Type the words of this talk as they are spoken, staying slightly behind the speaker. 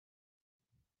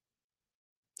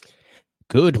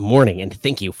Good morning, and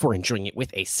thank you for enjoying it with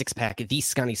a six-pack, the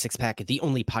Scotty Six-Pack, the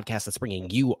only podcast that's bringing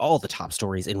you all the top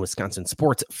stories in Wisconsin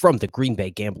sports, from the Green Bay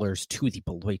Gamblers to the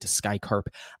Beloit Sky Carp.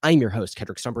 I'm your host,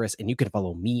 Kedrick Stumbris, and you can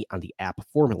follow me on the app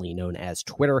formerly known as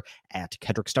Twitter at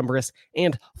Kedrick Stumbris,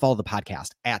 and follow the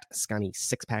podcast at Scotty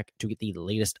Six-Pack to get the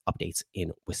latest updates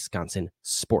in Wisconsin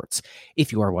sports.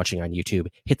 If you are watching on YouTube,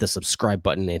 hit the subscribe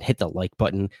button and hit the like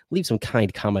button. Leave some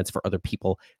kind comments for other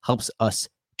people. Helps us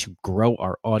to grow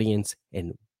our audience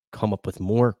and come up with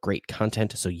more great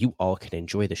content so you all can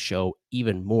enjoy the show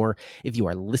even more. If you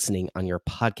are listening on your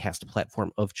podcast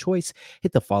platform of choice,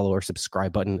 hit the follow or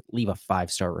subscribe button, leave a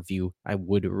 5-star review. I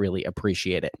would really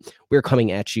appreciate it. We're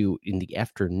coming at you in the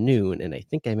afternoon, and I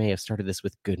think I may have started this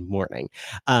with good morning.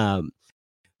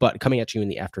 But coming at you in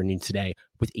the afternoon today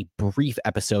with a brief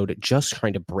episode, just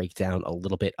trying to break down a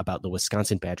little bit about the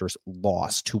Wisconsin Badgers'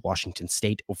 loss to Washington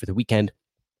State over the weekend.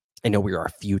 I know we are a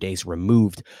few days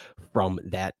removed from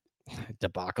that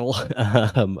debacle,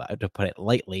 to put it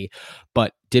lightly,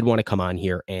 but did want to come on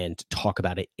here and talk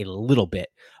about it a little bit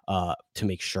to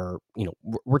make sure,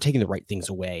 we're taking the right things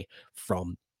away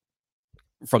from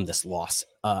this loss.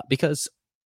 Because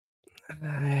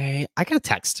I got a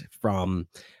text from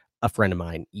a friend of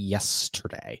mine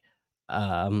yesterday,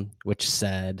 which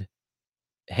said,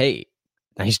 "Hey,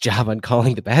 nice job on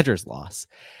calling the Badgers loss."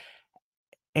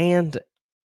 And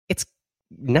it's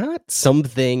not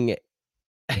something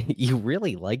you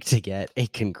really like to get a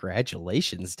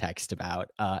congratulations text about,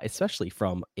 especially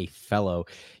from a fellow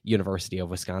University of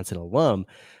Wisconsin alum.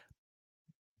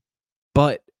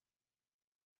 But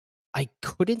I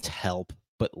couldn't help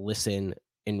but listen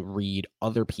and read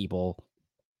other people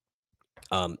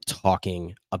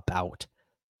talking about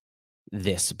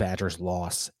this Badgers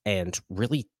loss and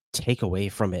really take away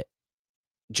from it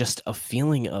just a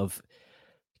feeling of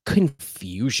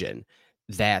confusion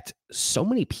that so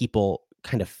many people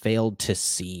kind of failed to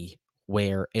see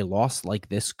where a loss like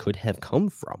this could have come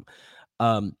from.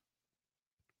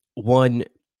 One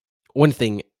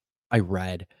thing I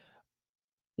read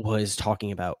was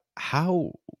talking about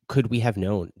how could we have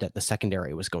known that the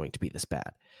secondary was going to be this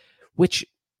bad, which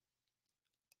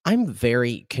I'm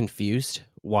very confused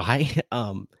why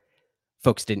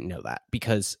folks didn't know that,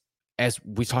 because as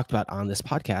we talked about on this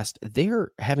podcast,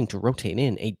 they're having to rotate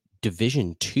in a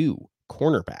Division II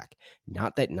cornerback.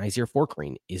 Not that Nyzir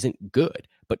Forkreen isn't good,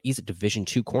 but he's a Division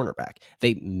II cornerback.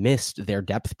 They missed their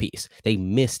depth piece. They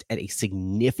missed at a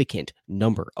significant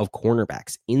number of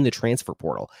cornerbacks in the transfer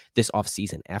portal this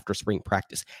offseason after spring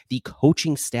practice. The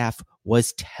coaching staff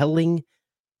was telling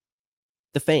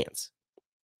the fans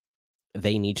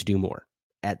they need to do more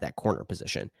at that corner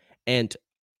position. And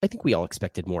I think we all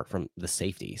expected more from the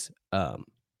safeties.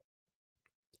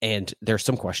 And there's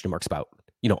some question marks about,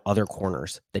 other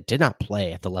corners that did not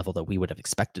play at the level that we would have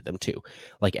expected them to,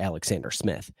 like Alexander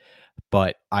Smith.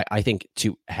 But I think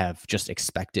to have just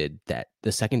expected that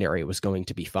the secondary was going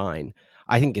to be fine,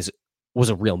 I think was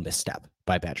a real misstep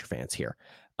by Badger fans here.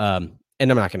 And I'm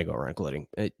not going to go around gloating,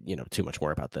 too much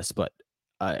more about this, but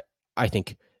I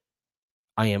think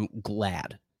I am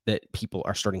glad that people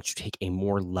are starting to take a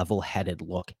more level-headed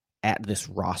look at this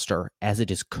roster as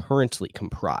it is currently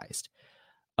comprised,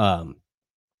 because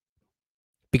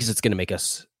it's going to make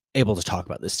us able to talk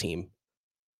about this team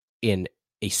in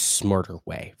a smarter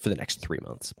way for the next 3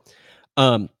 months.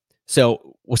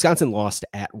 So Wisconsin lost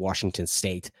at Washington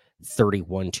State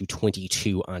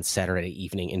 31-22 on Saturday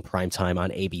evening in primetime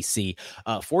on ABC.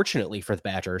 Fortunately for the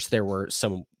Badgers, there were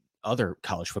some other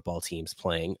college football teams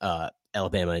playing,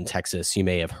 Alabama and Texas. You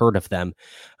may have heard of them.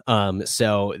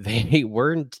 So they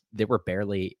were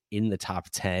barely in the top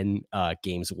 10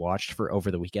 games watched for over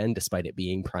the weekend, despite it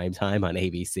being primetime on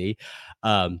ABC.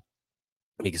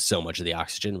 Because so much of the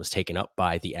oxygen was taken up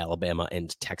by the Alabama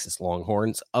and Texas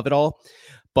Longhorns of it all.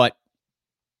 But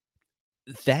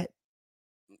that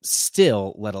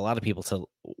still led a lot of people to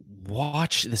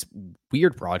watch this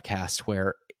weird broadcast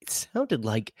where it sounded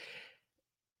like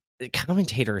the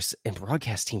commentators and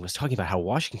broadcast team was talking about how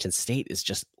Washington State is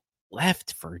just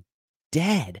left for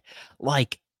dead.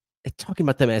 Like, talking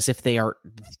about them as if they are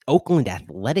Oakland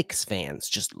Athletics fans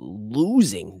just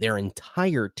losing their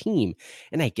entire team.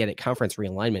 And I get it. Conference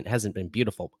realignment hasn't been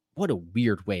beautiful. What a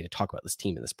weird way to talk about this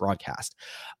team in this broadcast.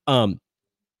 But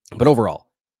overall,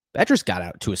 Badgers got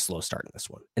out to a slow start in this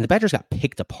one, and the Badgers got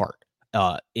picked apart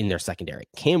in their secondary.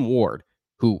 Cam Ward,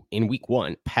 who in week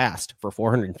 1 passed for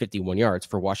 451 yards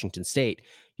for Washington State,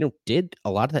 did a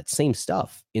lot of that same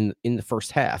stuff in the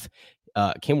first half.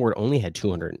 Cam Ward only had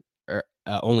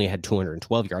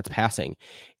 212 yards passing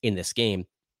in this game,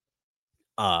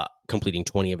 completing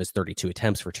 20 of his 32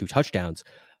 attempts for 2 touchdowns.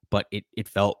 But it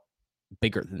felt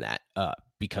bigger than that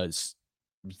because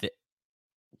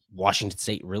Washington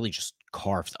State really just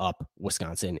carved up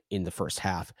Wisconsin in the first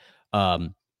half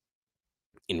and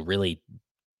really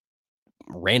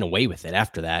ran away with it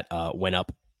after that. Went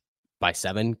up by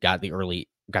 7, got the early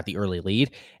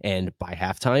lead, and by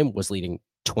halftime was leading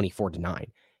 24-9.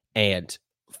 And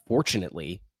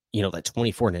fortunately, that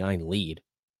 24-9 lead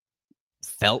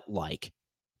felt like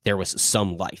there was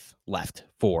some life left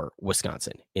for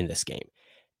Wisconsin in this game.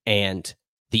 And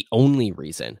the only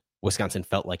reason Wisconsin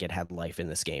felt like it had life in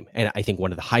this game, and I think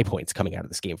one of the high points coming out of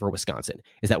this game for Wisconsin,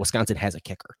 is that Wisconsin has a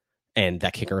kicker. And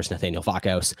that kicker is Nathaniel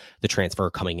Vakos, the transfer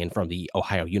coming in from the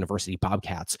Ohio University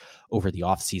Bobcats over the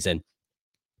offseason.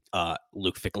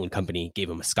 Luke Fickell and company gave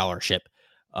him a scholarship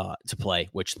to play,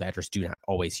 which the Badgers do not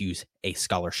always use a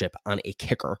scholarship on a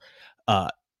kicker.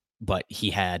 But he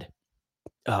had,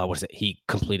 He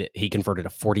converted a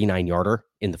 49-yarder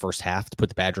in the first half to put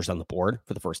the Badgers on the board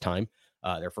for the first time.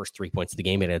 Their first 3 points of the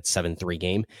game. It had 7-3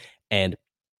 game. And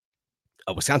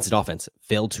Wisconsin offense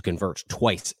failed to convert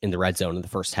twice in the red zone in the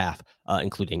first half,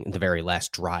 including the very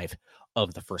last drive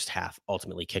of the first half.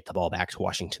 Ultimately kicked the ball back to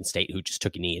Washington State, who just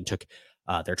took a knee and took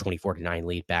their 24-9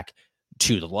 lead back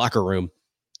to the locker room.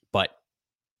 But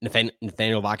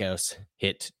Nathaniel Vakos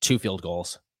hit 2 field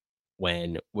goals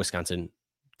when Wisconsin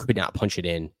could not punch it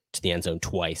in to the end zone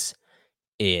twice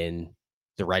in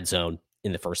the red zone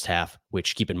in the first half,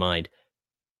 which, keep in mind,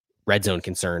 red zone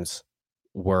concerns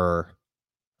were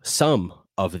some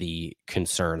of the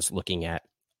concerns looking at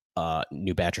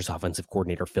new Badgers offensive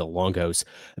coordinator Phil Longo's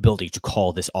ability to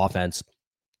call this offense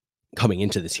coming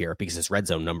into this year, because his red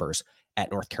zone numbers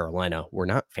at North Carolina were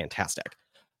not fantastic.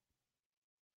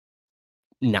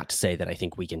 Not to say that I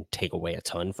think we can take away a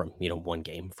ton from, one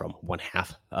game, from one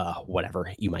half,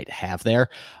 whatever you might have there.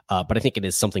 But I think it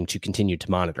is something to continue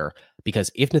to monitor, because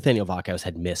if Nathaniel Vakos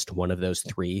had missed one of those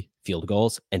 3 field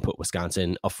goals and put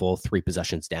Wisconsin a full 3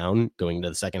 possessions down going into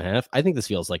the second half, I think this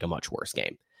feels like a much worse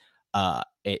game.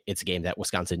 It's a game that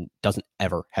Wisconsin doesn't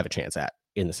ever have a chance at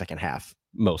in the second half,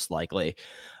 most likely.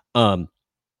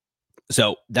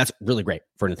 So that's really great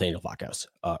for Nathaniel Vakos.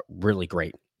 Really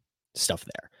great stuff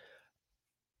there.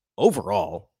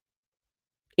 Overall,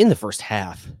 in the first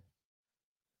half,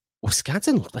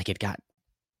 Wisconsin looked like it got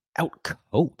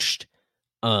out-coached.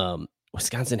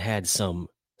 Wisconsin had some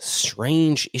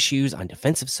strange issues on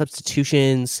defensive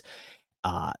substitutions,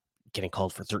 getting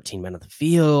called for 13 men on the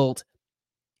field,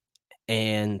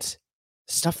 and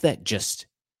stuff that just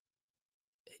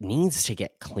needs to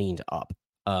get cleaned up.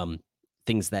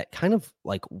 Things that kind of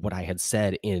like what I had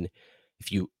said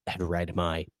if you had read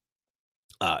my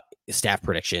staff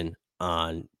prediction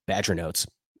on Badger Notes,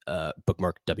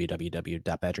 bookmark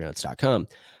www.badgernotes.com.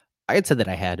 I had said that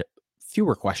I had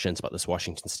fewer questions about this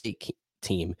Washington State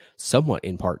team, somewhat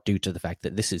in part due to the fact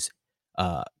that this is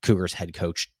Cougars head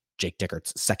coach Jake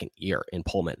Dickert's second year in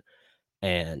Pullman,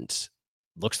 and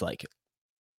looks like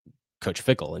Coach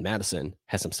Fickell in Madison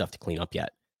has some stuff to clean up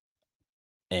yet,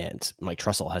 and Mike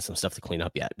Trussell has some stuff to clean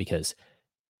up yet, because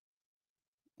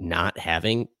not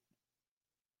having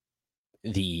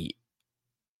the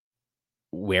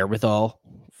wherewithal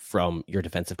from your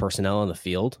defensive personnel on the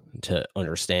field to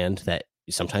understand that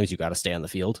sometimes you got to stay on the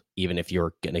field, even if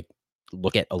you're going to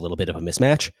look at a little bit of a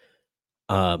mismatch.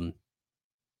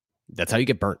 That's how you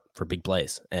get burnt for big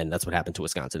plays. And that's what happened to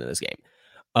Wisconsin in this game.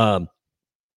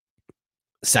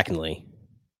 Secondly,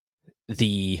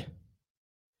 there's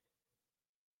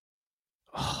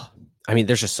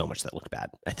just so much that looked bad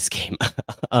at this game.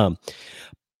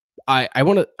 I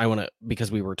want to,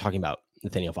 because we were talking about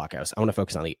Nathaniel Vakos, I want to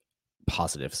focus on the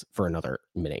positives for another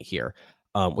minute here,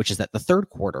 which is that the third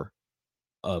quarter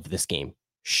of this game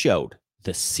showed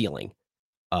the ceiling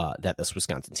that this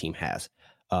Wisconsin team has.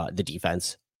 The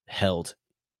defense held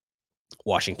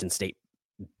Washington State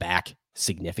back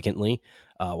significantly.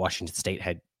 Washington State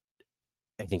had,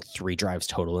 I think, 3 drives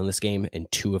total in this game, and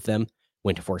 2 of them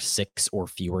went for 6 or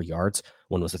fewer yards.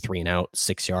 One was a 3-and-out,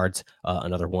 6 yards.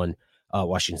 Another one,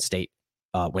 Washington State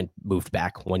moved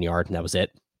back 1 yard, and that was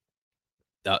it.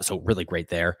 So really great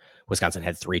there. Wisconsin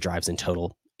had 3 drives in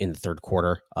total in the third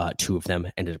quarter. 2 of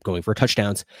them ended up going for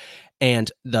touchdowns.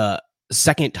 And the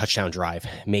second touchdown drive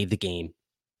made the game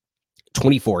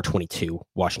 24-22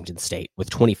 Washington State with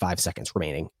 25 seconds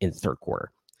remaining in the third quarter.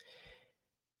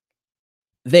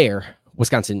 There,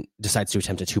 Wisconsin decides to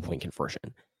attempt a 2-point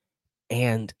conversion.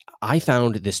 And I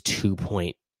found this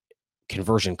 2-point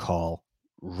conversion call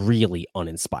really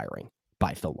uninspiring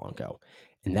by Phil Longo.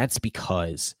 And that's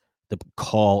because the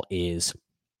call is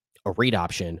a read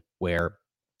option where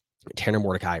Tanner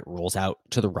Mordecai rolls out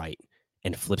to the right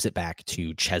and flips it back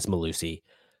to Chez Mellusi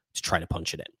to try to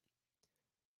punch it in.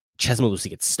 Chez Mellusi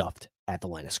gets stuffed at the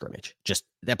line of scrimmage. Just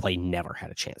that play never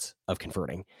had a chance of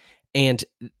converting. And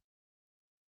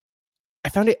I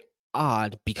found it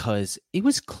odd because it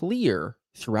was clear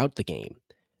throughout the game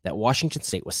that Washington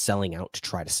State was selling out to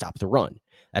try to stop the run.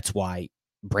 That's why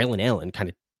Braylon Allen kind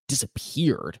of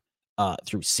disappeared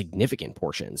through significant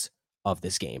portions of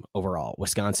this game overall.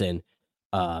 Wisconsin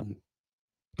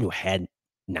had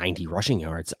 90 rushing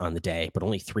yards on the day, but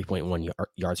only 3.1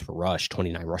 yards per rush,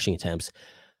 29 rushing attempts. It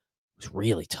was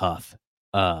really tough.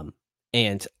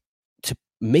 And to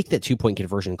make that 2-point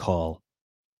conversion call,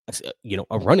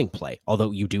 a running play, although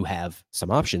you do have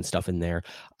some option stuff in there,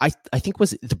 I think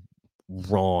was the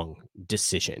wrong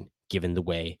decision given the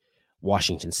way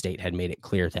Washington State had made it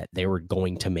clear that they were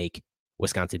going to make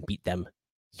Wisconsin beat them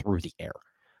through the air.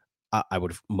 I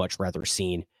would have much rather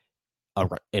seen an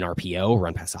RPO,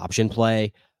 run pass option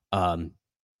play,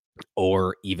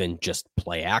 or even just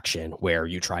play action where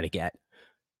you try to get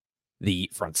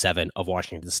the front seven of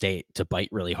Washington State to bite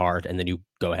really hard, and then you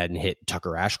go ahead and hit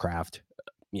Tucker Ashcraft,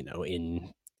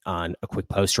 on a quick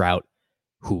post route,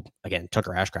 who, again,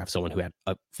 Tucker Ashcraft, someone who had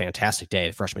a fantastic day,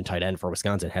 the freshman tight end for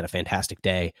Wisconsin, had a fantastic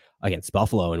day against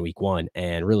Buffalo in week 1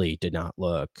 and really did not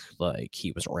look like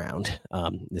he was around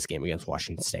this game against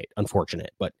Washington State.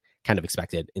 Unfortunate, but kind of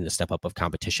expected in the step up of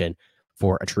competition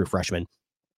for a true freshman.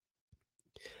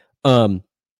 There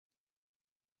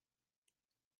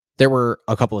were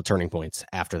a couple of turning points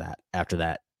after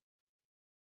that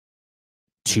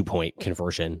 2-point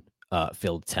conversion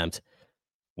field attempt.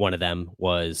 One of them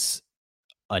was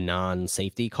a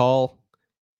non-safety call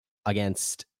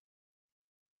against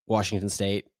Washington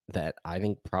State that I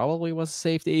think probably was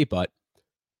safety, but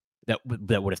that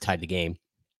would have tied the game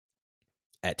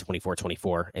at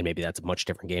 24-24, and maybe that's a much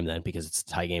different game then because it's a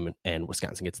tie game and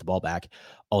Wisconsin gets the ball back.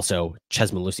 Also,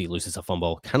 Chez Mellusi loses a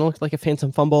fumble. Kind of looked like a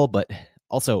phantom fumble, but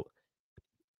also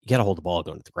you got to hold the ball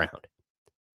going to the ground.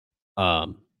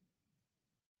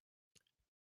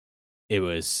 It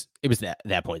was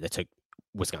that point that took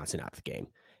Wisconsin out of the game.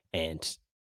 And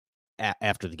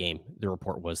after the game, the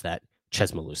report was that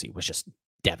Chez Mellusi was just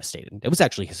devastated. It was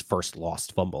actually his first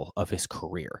lost fumble of his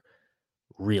career.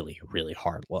 Really, really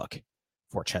hard look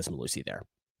for Chez Mellusi there.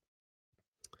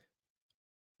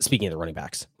 Speaking of the running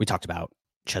backs, we talked about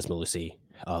Chez Mellusi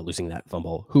losing that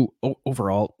fumble, who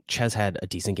overall, Chez had a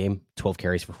decent game, 12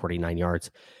 carries for 49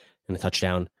 yards and a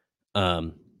touchdown.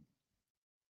 Braylon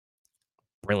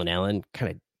Allen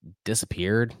kind of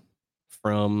disappeared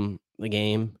from the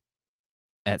game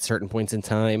at certain points in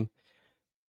time.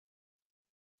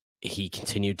 He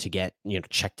continued to get,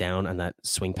 checked down on that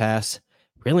swing pass.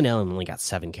 Braylon Allen only got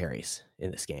 7 carries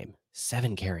in this game.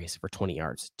 7 carries for 20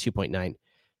 yards, 2.9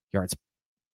 yards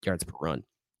per run.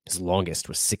 His longest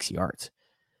was 6 yards.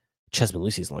 Chez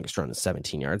Mellusi's longest run is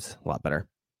 17 yards, a lot better.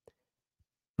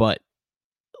 But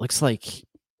it looks like,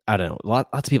 I don't know,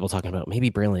 lots of people talking about maybe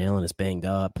Braylon Allen is banged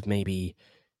up. Maybe,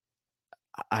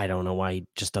 I don't know why he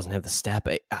just doesn't have the step.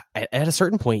 At a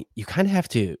certain point, you kind of have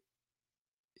to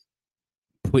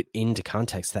put into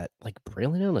context that, like,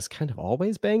 Braylon Allen is kind of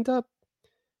always banged up,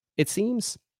 it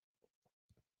seems.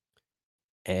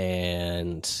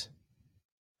 And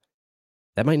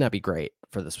that might not be great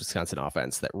for this Wisconsin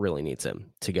offense that really needs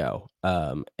him to go.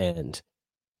 And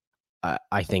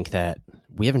I think that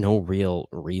we have no real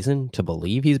reason to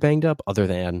believe he's banged up other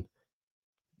than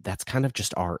that's kind of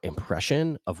just our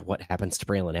impression of what happens to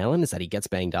Braylon Allen, is that he gets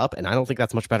banged up, and I don't think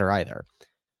that's much better either.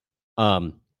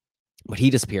 But he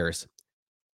disappears,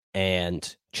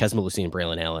 and Chez Mellusi and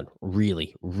Braylon Allen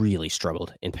really, really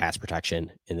struggled in pass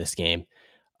protection in this game.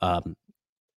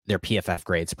 Their PFF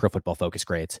grades, Pro Football Focus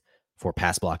grades, for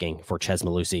pass blocking for Chez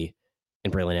Mellusi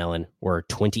and Braylon Allen were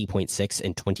 20.6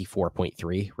 and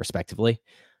 24.3, respectively.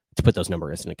 To put those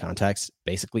numbers into context,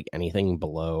 basically anything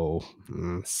below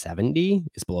 70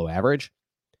 is below average.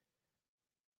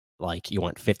 Like, you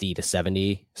want 50 to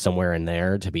 70, somewhere in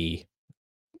there, to be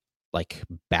like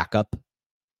backup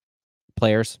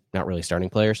players, not really starting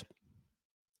players.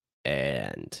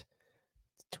 And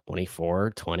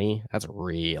 24, 20, that's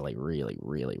really, really,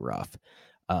 really rough.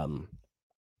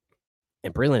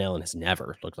 And Braylon Allen has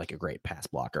never looked like a great pass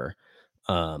blocker.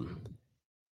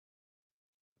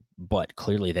 But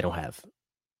clearly they don't have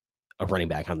a running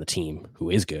back on the team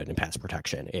who is good in pass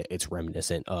protection. It's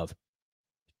reminiscent of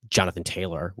Jonathan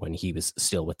Taylor when he was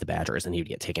still with the Badgers and he would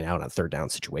get taken out on third down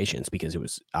situations because it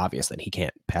was obvious that he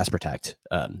can't pass protect.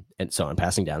 And so on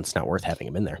passing down, it's not worth having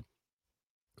him in there.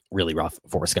 Really rough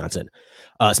for Wisconsin.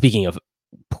 Speaking of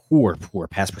poor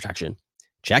pass protection,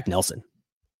 Jack Nelson,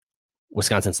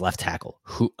 Wisconsin's left tackle,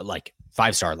 who, like,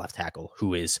 5-star left tackle,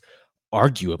 who is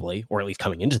arguably, or at least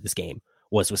coming into this game,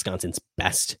 was Wisconsin's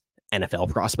best NFL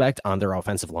prospect on their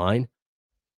offensive line.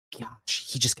 Gosh,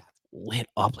 he just got lit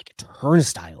up like a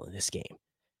turnstile in this game.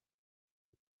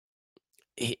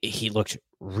 He looked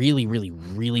really, really,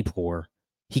 really poor.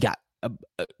 He got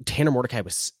Tanner Mordecai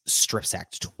was strip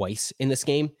sacked twice in this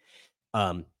game.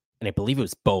 And I believe it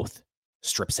was both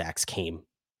strip sacks came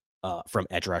from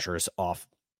edge rushers off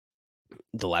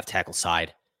the left tackle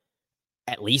side.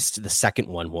 At least the second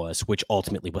one was, which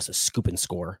ultimately was a scoop and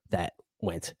score that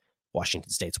went Washington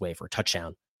State's way for a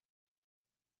touchdown.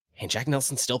 And Jack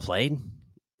Nelson still played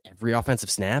every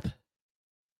offensive snap.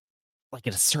 Like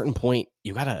at a certain point,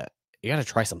 you gotta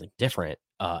try something different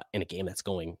in a game that's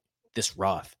going this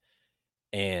rough.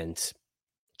 And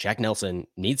Jack Nelson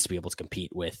needs to be able to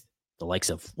compete with the likes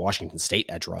of Washington State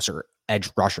edge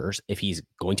rushers if he's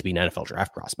going to be an NFL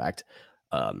draft prospect.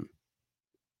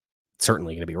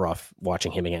 Certainly going to be rough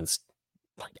watching him against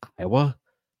like Iowa.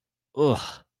 Ugh,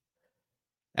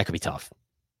 that could be tough.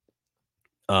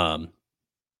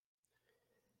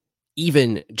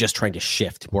 Even just trying to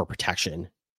shift more protection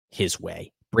his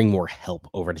way, bring more help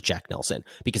over to Jack Nelson,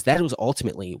 because that was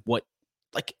ultimately what,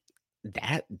 like,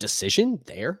 that decision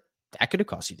there, that could have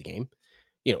cost you the game.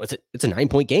 You know, it's a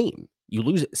 9-point game. You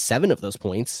lose 7 of those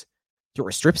points through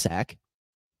a strip sack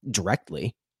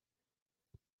directly.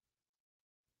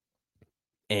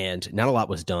 And not a lot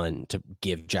was done to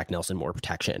give Jack Nelson more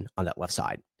protection on that left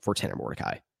side for Tanner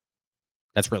Mordecai.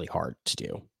 That's really hard to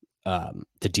do,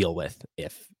 to deal with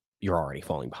if you're already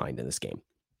falling behind in this game.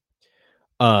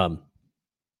 On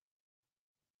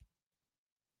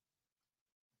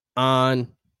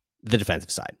the defensive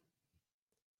side,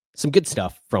 some good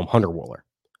stuff from Hunter Wohler.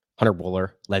 Hunter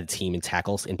Wohler led the team in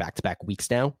tackles in back-to-back weeks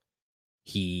now.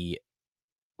 He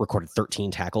recorded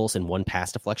 13 tackles and 1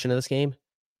 pass deflection in this game.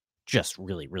 Just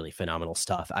really, really phenomenal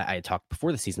stuff. I had talked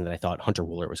before the season that I thought Hunter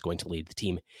Wohler was going to lead the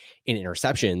team in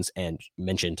interceptions, and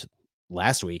mentioned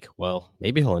last week, well,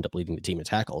 maybe he'll end up leading the team in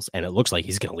tackles, and it looks like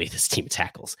he's going to lead this team in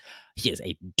tackles. He is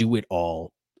a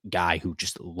do-it-all guy who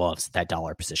just loves that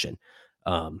dollar position.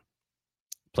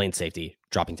 Playing safety,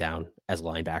 dropping down as a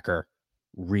linebacker.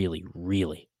 Really,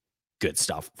 really good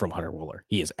stuff from Hunter Wohler.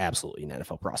 He is absolutely an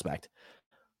NFL prospect.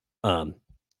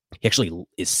 He actually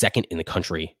is second in the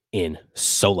country in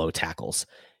solo tackles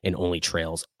and only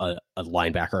trails a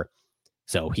linebacker.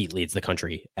 So he leads the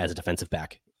country as a defensive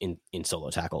back in solo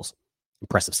tackles.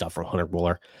 Impressive stuff from Hunter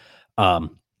Wohler.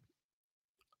 From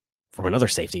another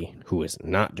safety who is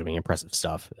not doing impressive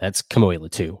stuff, that's Kamoi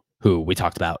Latu, who we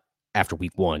talked about after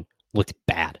week 1, looked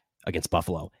bad against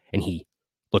Buffalo, and he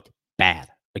looked bad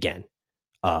again.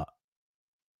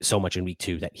 So much in week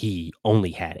 2 that he only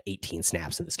had 18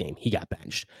 snaps in this game. He got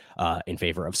benched in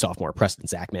favor of sophomore Preston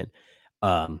Zachman.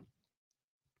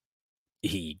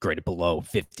 He graded below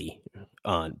 50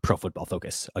 on Pro Football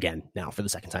Focus again now for the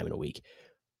second time in a week.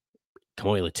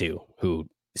 Kamoi Latu, who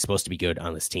is supposed to be good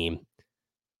on this team,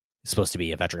 supposed to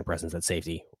be a veteran presence at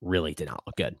safety, really did not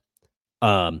look good.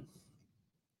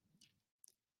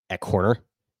 At corner,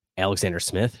 Alexander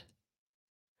Smith,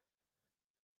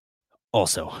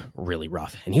 also really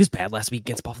rough. And he was bad last week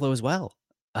against Buffalo as well.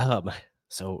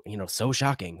 So, so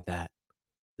shocking that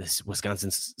this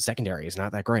Wisconsin's secondary is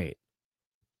not that great.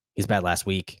 He's bad last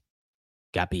week.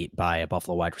 Got beat by a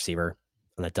Buffalo wide receiver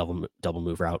on that double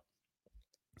move route.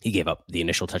 He gave up the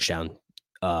initial touchdown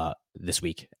this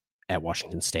week at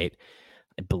Washington State.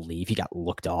 I believe he got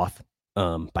looked off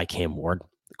by Cam Ward.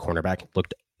 The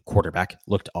quarterback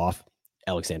looked off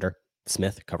Alexander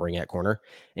Smith covering at corner.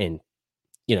 And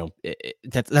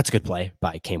that's a good play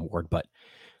by Cam Ward, but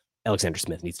Alexander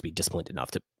Smith needs to be disciplined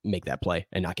enough to make that play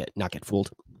and not get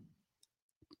fooled.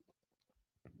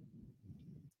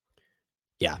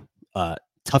 Yeah,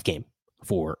 tough game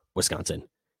for Wisconsin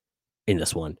in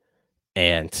this one.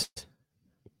 And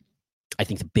I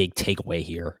think the big takeaway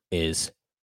here is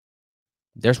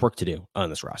there's work to do on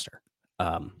this roster.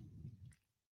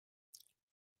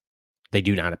 They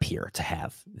do not appear to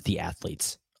have the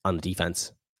athletes on the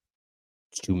defense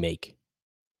to make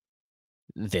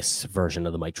this version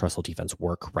of the Mike Tressel defense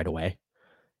work right away.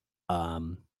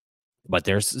 But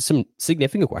there's some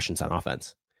significant questions on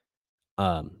offense.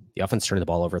 The offense turned the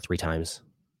ball over 3 times,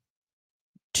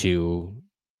 two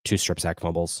strip sack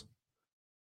fumbles.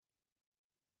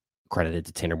 Credited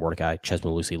to Tanner Mordecai. Chez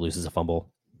Mellusi loses a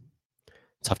fumble.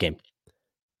 Tough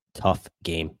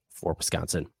game for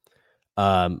Wisconsin.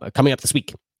 Coming up this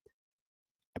week,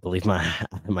 I believe my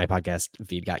podcast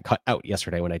feed got cut out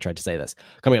yesterday when I tried to say this.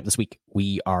 Coming up this week,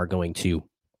 we are going to,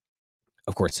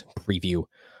 of course, preview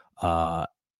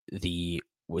the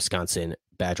Wisconsin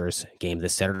Badgers game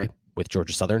this Saturday with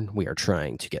Georgia Southern. We are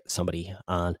trying to get somebody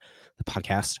on the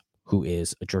podcast who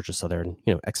is a Georgia Southern,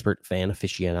 expert fan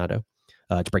aficionado,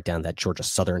 to break down that Georgia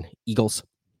Southern Eagles.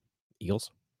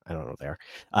 I don't know what they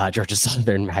are. Georgia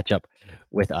Southern matchup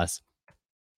with us.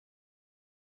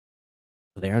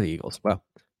 They are the Eagles. Wow.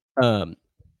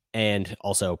 And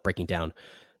also breaking down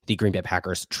the Green Bay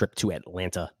Packers trip to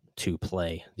Atlanta to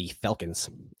play the Falcons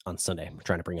on Sunday. We're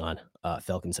trying to bring on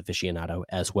Falcons aficionado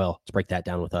as well to break that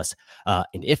down with us.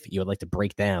 And if you would like to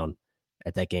break down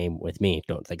at that game with me,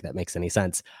 don't think that makes any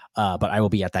sense, but I will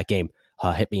be at that game.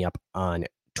 Hit me up on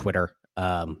Twitter,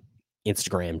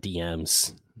 Instagram,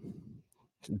 DMs,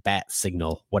 bat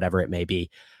signal, whatever it may be.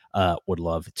 Would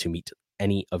love to meet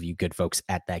any of you good folks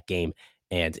at that game.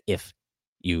 And if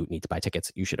you need to buy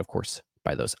tickets, you should, of course,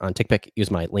 buy those on TickPick.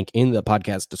 Use my link in the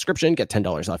podcast description. Get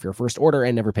 $10 off your first order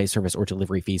and never pay service or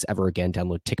delivery fees ever again.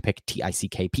 Download TickPick,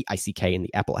 TickPick in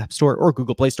the Apple App Store or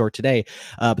Google Play Store today.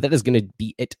 But that is going to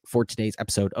be it for today's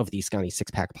episode of the Scotty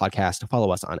Six Pack Podcast.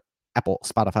 Follow us on Apple,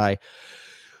 Spotify,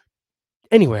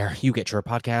 anywhere you get your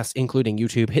podcast, including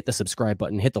YouTube. Hit the subscribe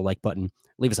button, hit the like button,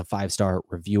 leave us a 5-star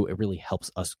review. It really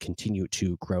helps us continue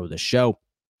to grow the show.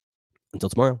 Until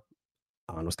tomorrow,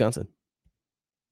 on Wisconsin.